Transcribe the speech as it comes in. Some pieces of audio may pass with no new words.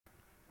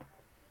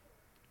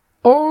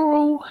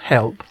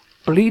help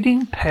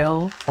bleeding,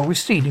 pale, or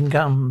receding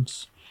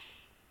gums.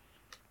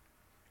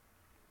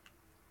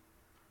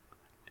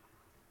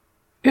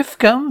 If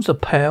gums are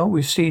pale,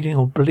 receding,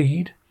 or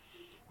bleed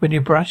when you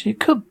brush, it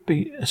could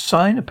be a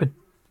sign of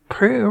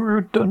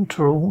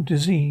periodontal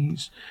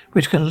disease,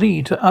 which can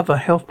lead to other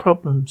health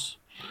problems.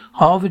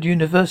 Harvard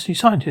University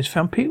scientists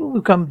found people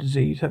with gum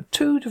disease have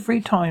 2 to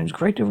 3 times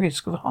greater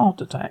risk of a heart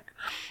attack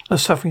or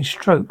suffering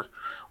stroke.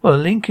 While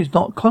the link is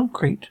not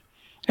concrete,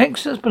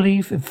 experts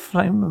believe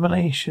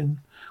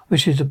inflammation,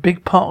 which is a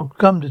big part of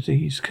gum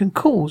disease, can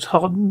cause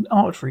hardened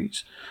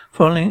arteries,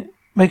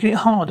 making it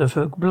harder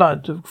for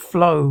blood to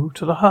flow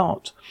to the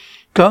heart.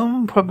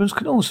 Gum problems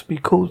can also be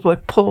caused by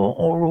poor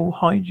oral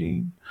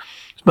hygiene,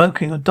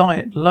 smoking, or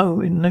diet low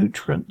in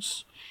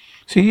nutrients.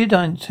 See your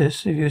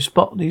dentist if you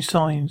spot these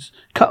signs.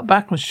 Cut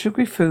back on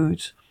sugary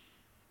foods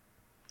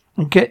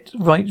and get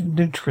right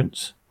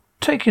nutrients.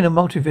 Taking a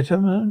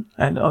multivitamin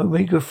and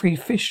omega-3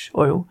 fish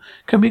oil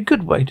can be a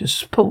good way to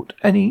support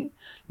any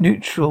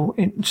nutritional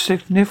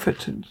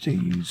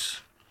insignificancies.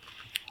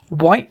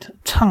 White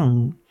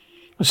tongue.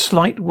 A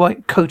slight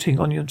white coating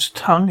on your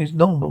tongue is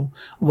normal.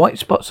 White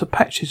spots or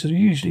patches are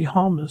usually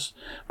harmless,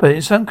 but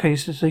in some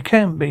cases they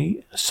can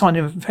be a sign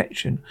of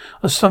infection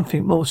or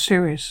something more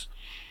serious.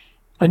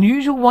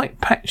 Unusual white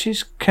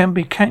patches can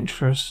be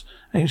cancerous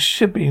and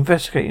should be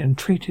investigated and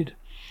treated.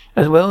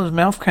 As well as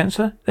mouth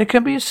cancer, they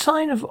can be a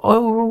sign of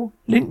oral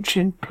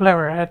lichen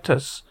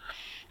planatus,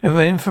 of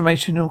an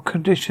inflammatory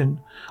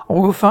condition,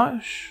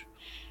 orophagy,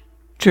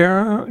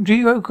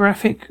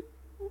 geographic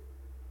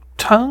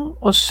tongue,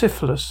 or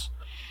syphilis.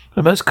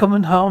 The most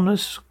common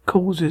harmless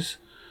causes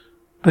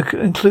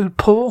include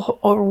poor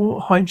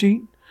oral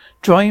hygiene,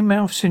 dry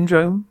mouth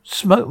syndrome,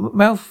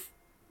 mouth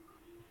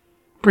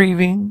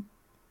breathing,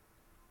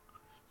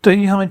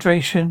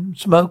 dehydration,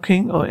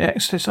 smoking, or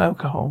excess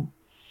alcohol.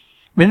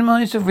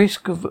 Minimize the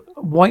risk of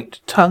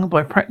white tongue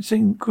by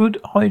practicing good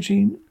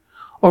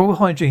oral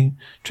hygiene,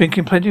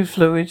 drinking plenty of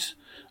fluids,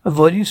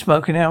 avoiding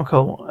smoking and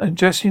alcohol,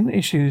 addressing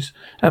issues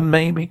that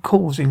may be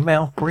causing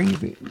mouth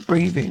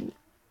breathing.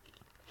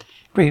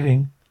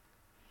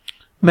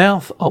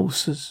 Mouth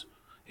ulcers.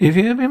 If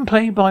you have been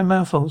plagued by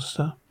mouth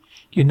ulcer,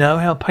 you know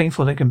how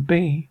painful they can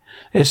be.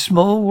 They're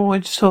small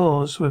roid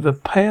sores with a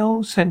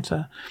pale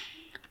center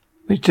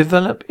which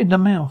develop in the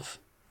mouth,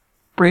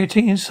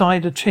 breathing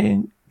inside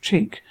the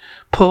cheek,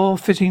 poor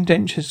fitting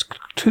dentures,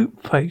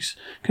 toothpaste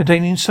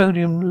containing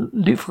sodium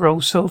lithoral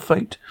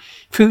sulfate,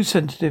 food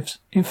sensitives,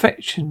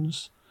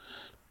 infections,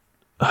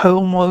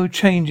 hormone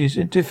changes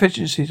and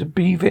deficiencies of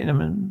B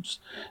vitamins,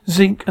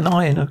 zinc and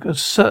iron of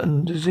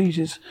certain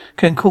diseases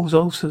can cause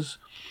ulcers.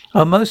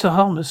 While most are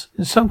harmless,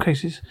 in some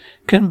cases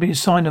can be a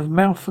sign of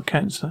mouth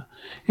cancer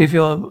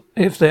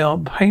if they are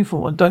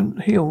painful and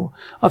don't heal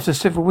after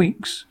several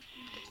weeks.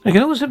 They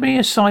can also be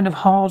a sign of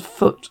hand,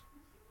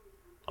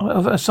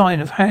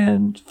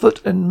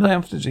 foot and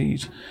mouth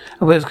disease,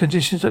 as well as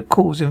conditions that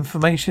cause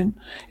inflammation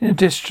in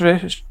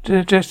the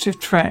digestive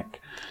tract,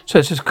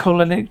 such as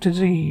colic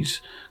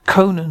disease,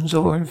 Crohn's,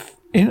 or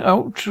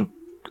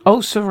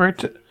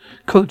ulcerative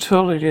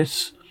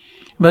colitis. In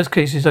most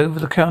cases,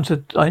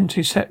 over-the-counter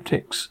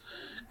antiseptics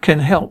can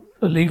help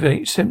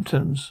alleviate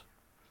symptoms.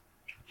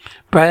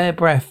 Bad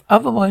breath,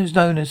 otherwise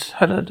known as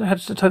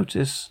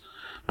halitosis.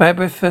 Bad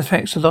breath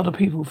affects a lot of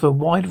people for a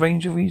wide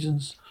range of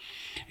reasons.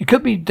 It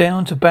could be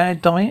down to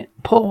bad diet,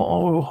 poor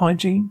oral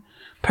hygiene,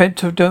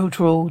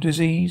 periodontal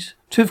disease,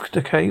 tooth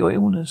decay, or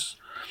illness.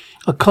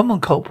 A common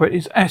culprit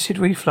is acid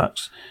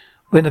reflux,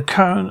 when the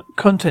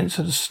contents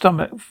of the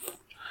stomach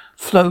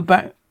flow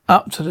back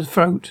up to the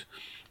throat.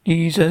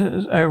 These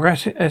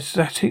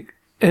acidic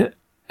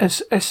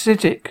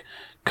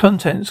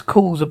contents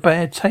cause a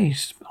bad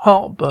taste,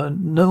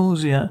 heartburn,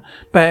 nausea,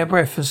 bad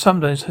breath, and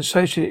sometimes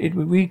associated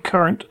with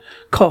recurrent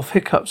cough,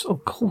 hiccups, or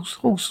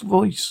hoarse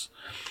voice.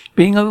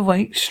 Being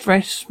overweight,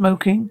 stress,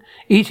 smoking,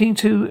 eating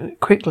too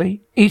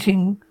quickly,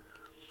 eating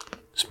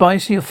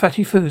spicy or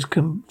fatty foods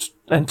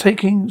and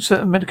taking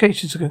certain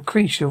medications can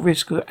increase your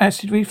risk of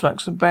acid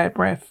reflux and bad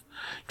breath.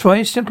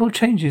 Try simple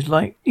changes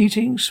like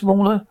eating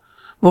smaller,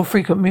 more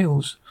frequent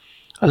meals.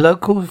 A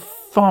local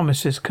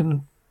pharmacist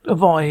can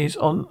advise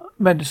on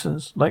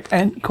medicines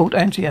called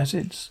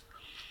antacids.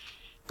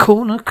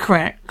 Corner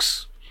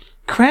cracks.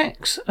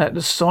 Cracks at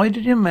the side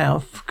of your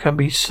mouth can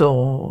be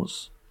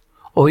sores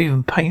or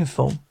even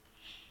painful.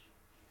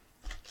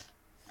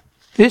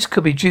 This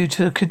could be due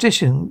to the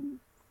condition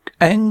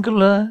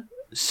angular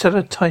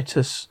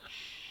cellulitis.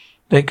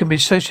 They can be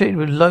associated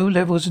with low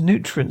levels of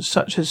nutrients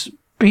such as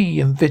B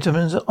and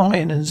vitamins,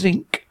 iron and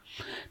zinc.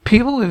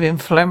 People with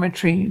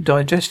inflammatory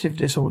digestive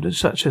disorders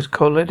such as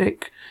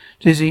colitic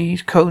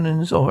disease,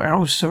 Crohn's, or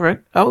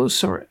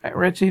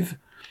ulcerative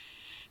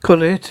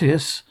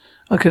colitis,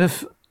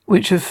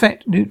 which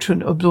affect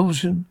nutrient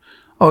absorption,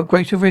 are at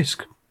greater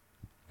risk.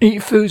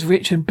 Eat foods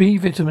rich in B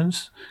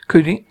vitamins,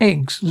 including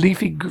eggs,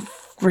 leafy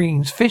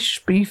greens,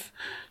 fish, beef,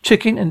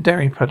 chicken, and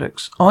dairy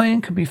products.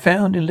 Iron can be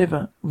found in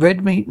liver,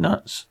 red meat,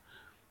 nuts,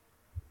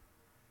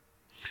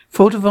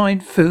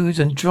 fortified foods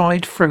and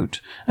dried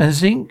fruit, and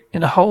zinc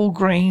in whole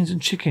grains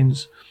and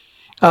chickens.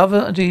 Other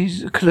of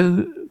these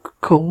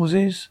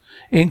causes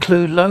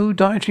include low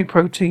dietary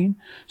protein,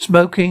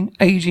 smoking,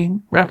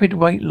 aging, rapid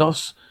weight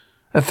loss,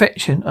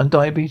 affection, and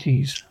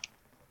diabetes.